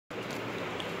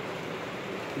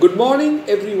Good morning,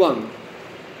 everyone.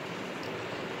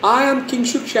 I am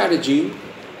Kingshuk Chatterjee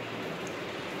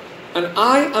and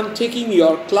I am taking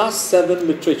your Class 7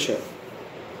 Literature.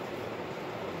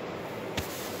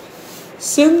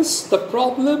 Since the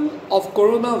problem of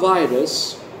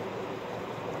coronavirus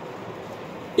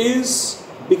is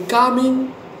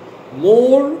becoming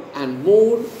more and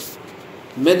more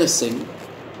menacing,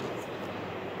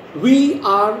 we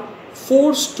are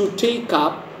forced to take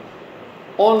up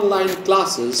online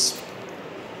classes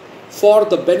for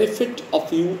the benefit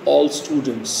of you all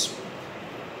students.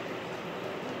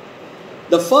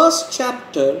 The first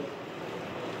chapter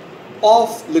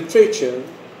of literature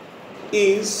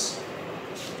is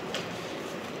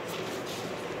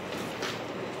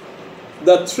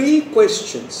The Three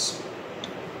Questions,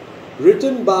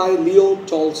 written by Leo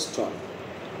Tolstoy.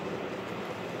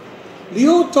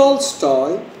 Leo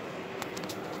Tolstoy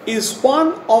is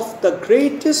one of the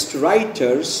greatest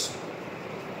writers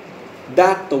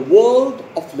that the world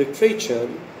of literature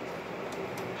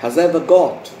has ever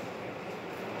got.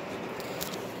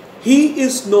 He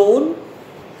is known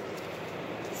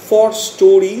for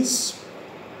stories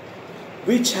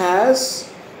which has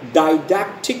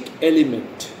didactic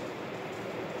element.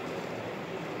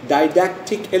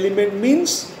 Didactic element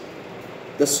means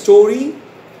the story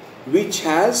which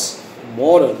has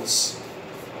morals.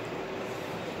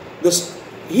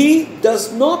 He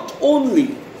does not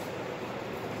only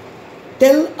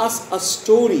tell us a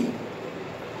story,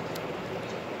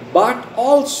 but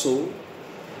also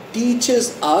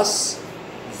teaches us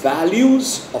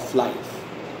values of life.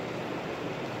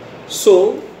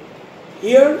 So,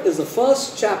 here is the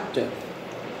first chapter.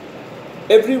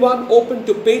 Everyone open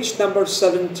to page number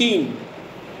 17.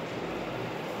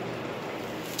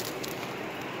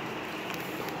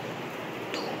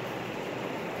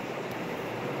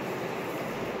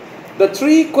 The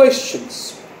Three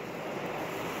Questions.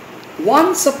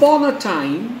 Once upon a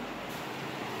time,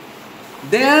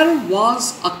 there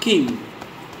was a king.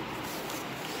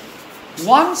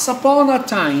 Once upon a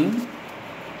time,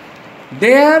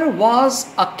 there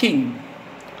was a king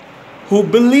who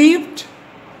believed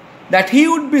that he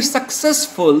would be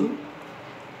successful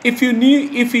if he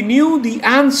knew the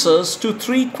answers to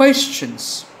three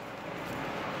questions.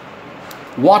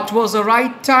 What was the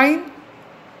right time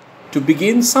to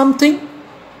begin something?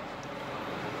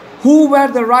 Who were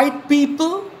the right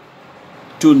people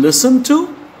to listen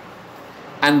to?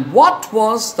 And what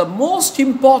was the most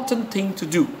important thing to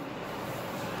do?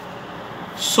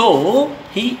 So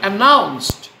he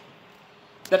announced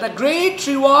that a great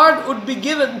reward would be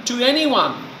given to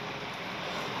anyone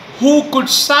who could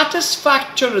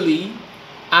satisfactorily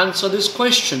answer these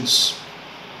questions.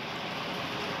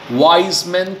 Wise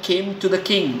men came to the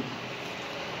king,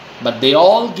 but they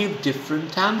all give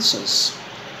different answers.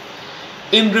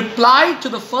 In reply to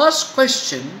the first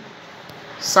question,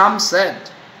 some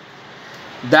said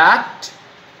that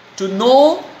to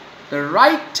know the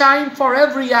right time for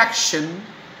every action,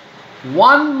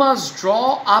 one must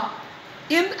draw up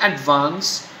in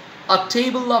advance a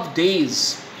table of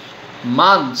days,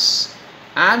 months,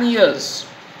 and years,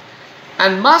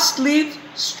 and must live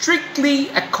strictly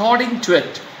according to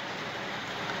it.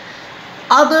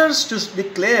 Others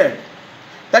declared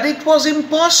that it was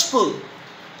impossible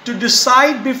to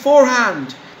decide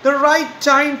beforehand the right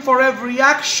time for every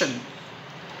action.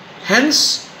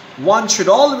 Hence, one should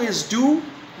always do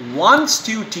one's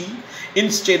duty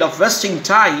instead of wasting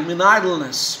time in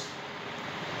idleness.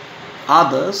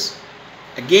 Others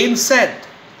again said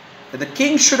that the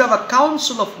king should have a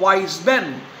council of wise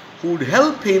men who would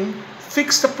help him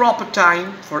fix the proper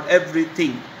time for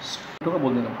everything.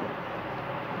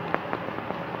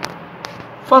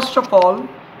 First of all,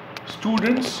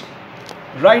 students,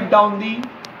 write down the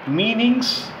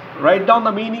meanings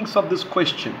of this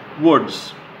question.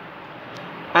 Words.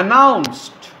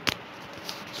 Announced,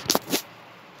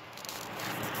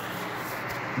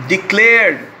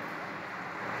 declared,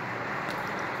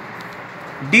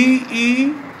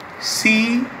 D-E-C-L-A-R-E-D,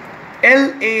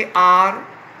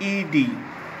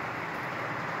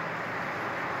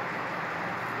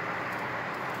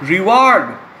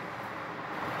 reward,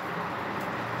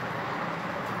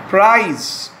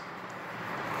 prize,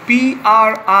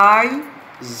 P-R-I-Z-E,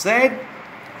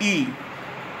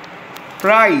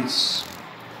 prize.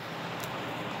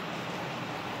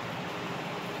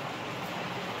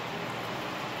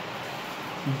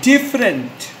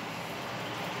 Different,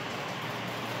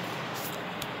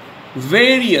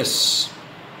 various,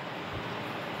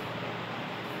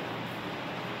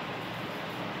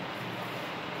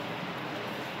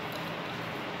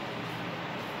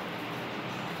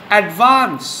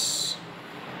 advance,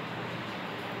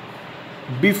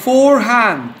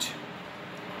 beforehand,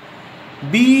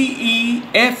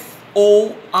 beforehand,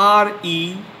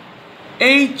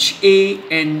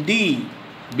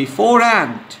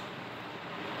 beforehand.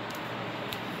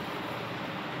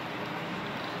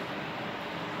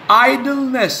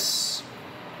 Idleness,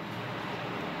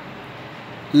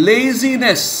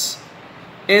 laziness,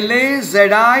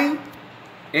 lazines,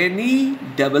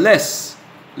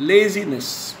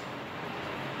 laziness.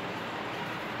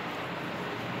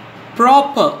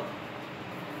 Proper,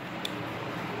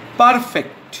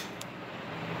 perfect.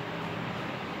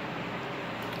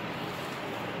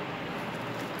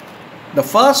 The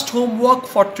first homework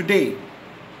for today,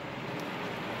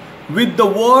 with the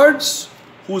words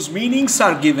whose meanings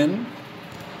are given,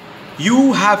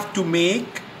 you have to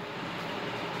make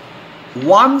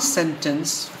one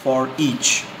sentence for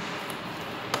each.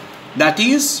 That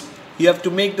is, you have to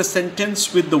make the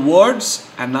sentence with the words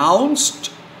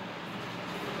announced,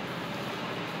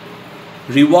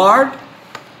 reward,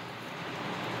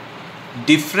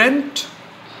 different,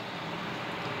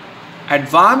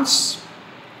 advance,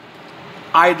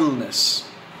 idleness.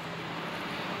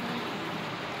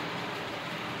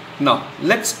 Now,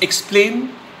 let's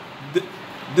explain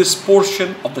this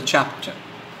portion of the chapter.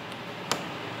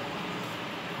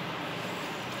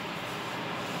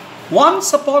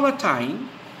 Once upon a time,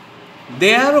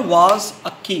 there was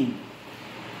a king.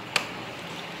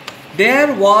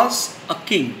 There was a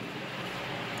king.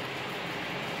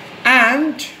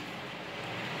 And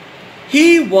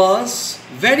he was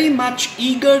very much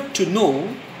eager to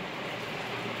know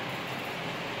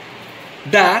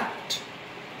that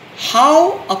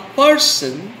how a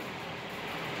person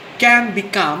can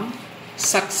become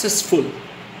successful.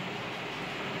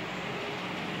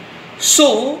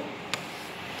 So,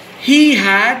 he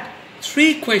had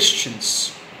 3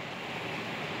 questions.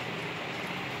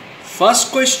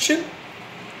 First question,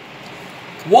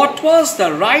 what was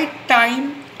the right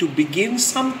time to begin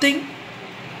something?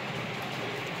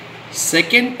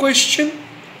 Second question,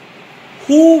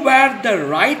 who were the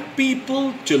right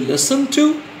people to listen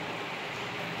to?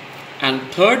 And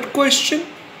third question,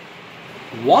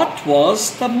 what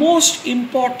was the most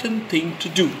important thing to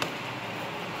do?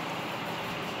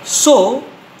 So,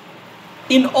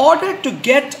 in order to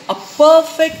get a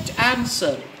perfect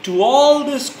answer to all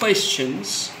these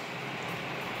questions,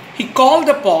 he called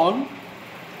upon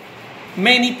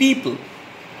many people.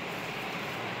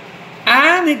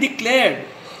 And he declared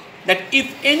that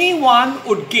if anyone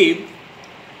would give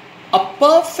a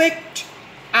perfect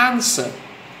answer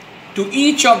to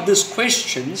each of these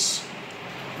questions,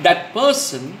 that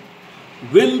person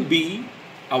will be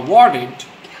awarded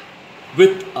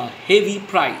with a heavy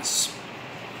prize.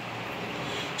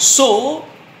 So,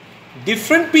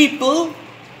 different people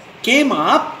came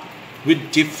up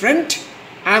with different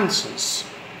answers.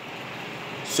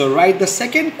 So, write the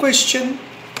second question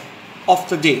of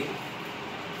the day.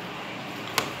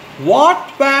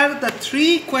 What were the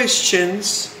 3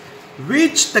 questions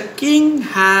which the king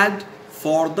had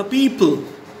for the people?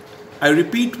 I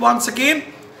repeat once again.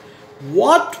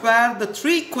 What were the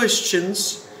 3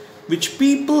 questions which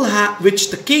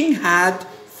the king had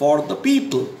for the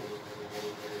people?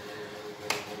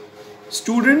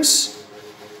 Students,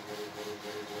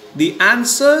 the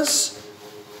answer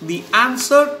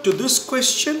to this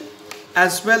question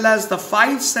as well as the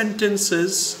 5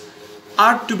 sentences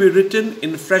are to be written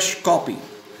in fresh copy.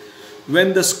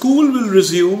 When the school will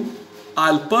resume,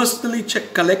 I'll personally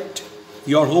collect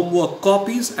your homework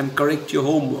copies and correct your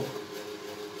homework.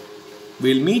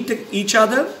 We'll meet each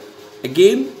other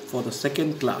again for the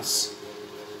second class.